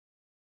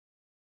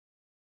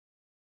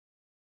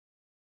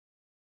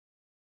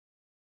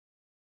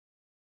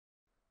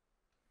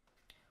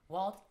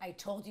Walt, I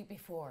told you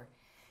before,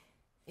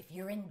 if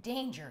you're in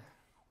danger,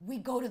 we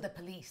go to the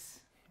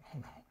police. Oh,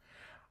 no.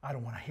 I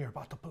don't want to hear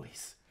about the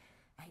police.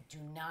 I do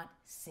not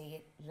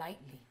say it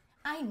lightly.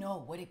 I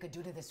know what it could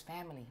do to this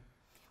family.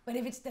 But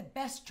if it's the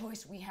best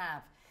choice we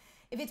have,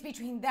 if it's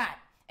between that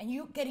and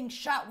you getting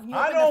shot when you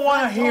I don't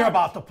want to hear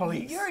about the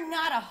police. You're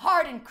not a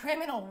hardened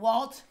criminal,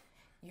 Walt.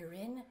 You're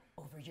in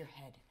over your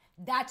head.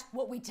 That's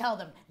what we tell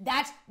them.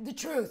 That's the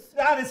truth.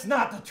 That is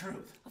not the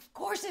truth. Of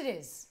course it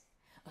is.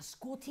 A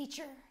school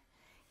teacher,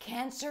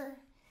 cancer,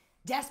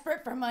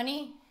 desperate for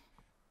money.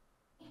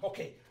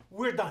 Okay,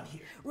 we're done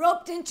here.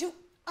 Roped into,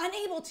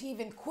 unable to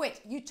even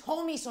quit. You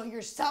told me so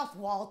yourself,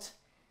 Walt.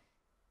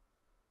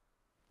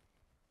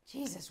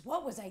 Jesus,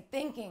 what was I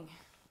thinking?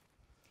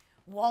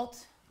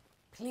 Walt,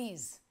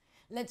 please,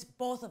 let's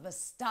both of us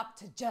stop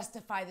to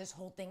justify this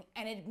whole thing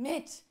and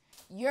admit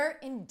you're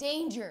in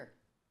danger.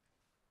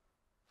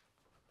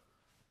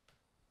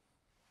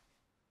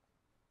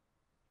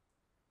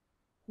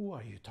 Who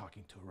are you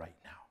talking to right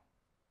now?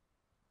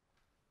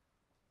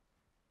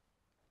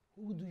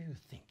 Who do you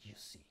think you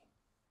see?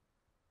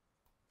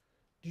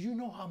 Do you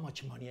know how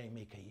much money I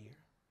make a year?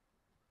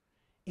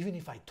 Even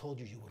if I told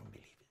you, you wouldn't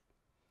believe it.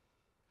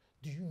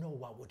 Do you know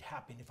what would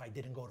happen if I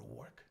didn't go to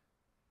work?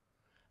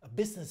 A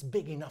business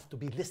big enough to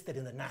be listed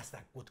in the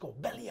NASDAQ would go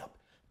belly up,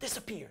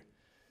 disappear,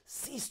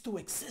 cease to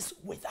exist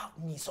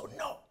without me. So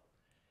no,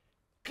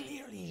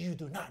 clearly you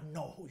do not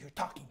know who you're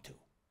talking to.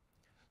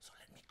 So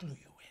let me clue you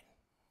in.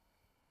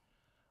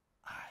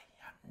 I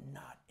am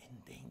not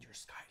in danger,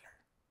 Skyler.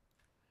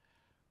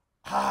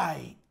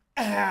 I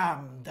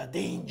am the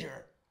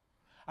danger.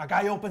 A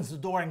guy opens the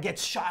door and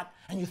gets shot,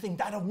 and you think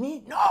that of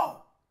me?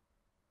 No!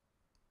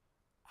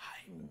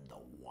 I'm the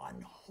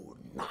one who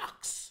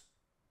knocks.